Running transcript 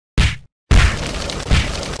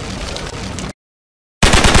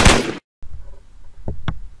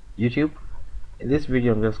YouTube. In this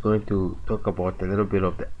video I'm just going to talk about a little bit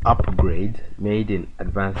of the upgrade made in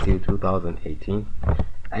Advanced Steel 2018.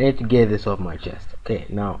 I need to get this off my chest. Okay,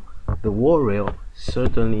 now the wall rail,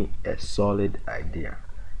 certainly a solid idea.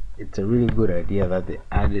 It's a really good idea that they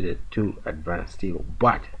added it to Advanced Steel,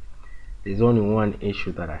 but there's only one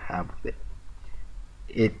issue that I have with it.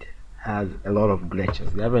 It has a lot of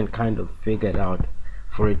glitches. They haven't kind of figured out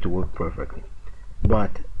for it to work perfectly,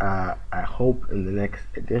 but I hope in the next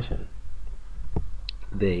edition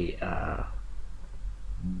they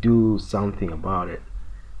do something about it.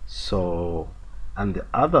 So, and the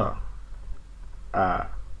other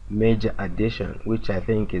major addition, which I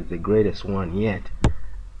think is the greatest one yet,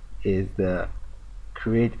 is the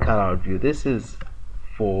create cutout view. This is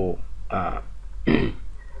for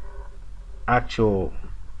actual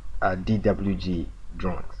DWG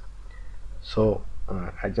drawings. So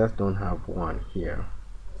I just don't have one here.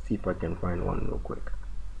 See if I can find one real quick.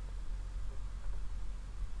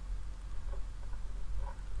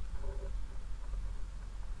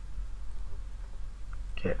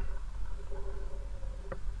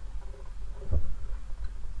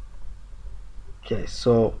 Okay,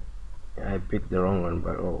 so I picked the wrong one,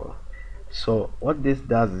 but oh well. So what this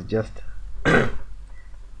does is just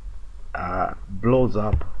blows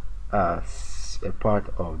up a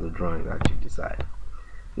part of the drawing that you decide.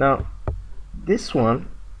 Now this one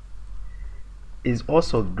is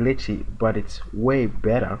also glitchy, but it's way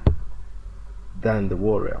better than the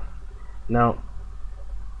wall rail. Now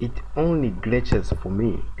it only glitches for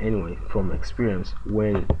me anyway from experience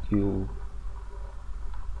when you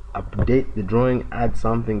update the drawing, add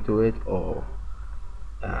something to it, or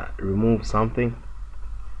remove something.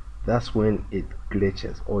 That's when it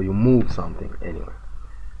glitches, or you move something anyway.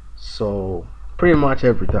 So pretty much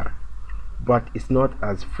every time, but it's not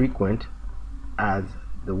as frequent as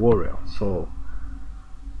the wall rail. So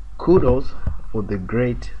kudos for the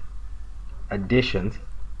great additions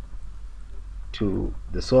to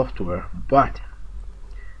the software, but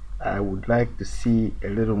I would like to see a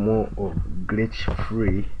little more of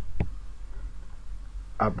glitch-free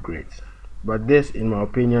upgrades. But this, in my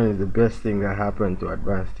opinion, is the best thing that happened to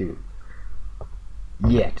Advanced Steel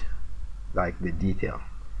yet, like the detail.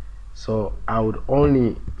 So I would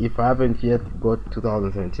only, if I haven't yet got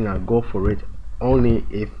 2017, I'll go for it only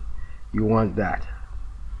if you want that.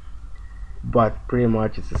 But pretty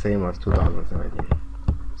much it's the same as 2017.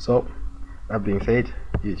 So that being said,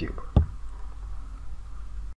 YouTube.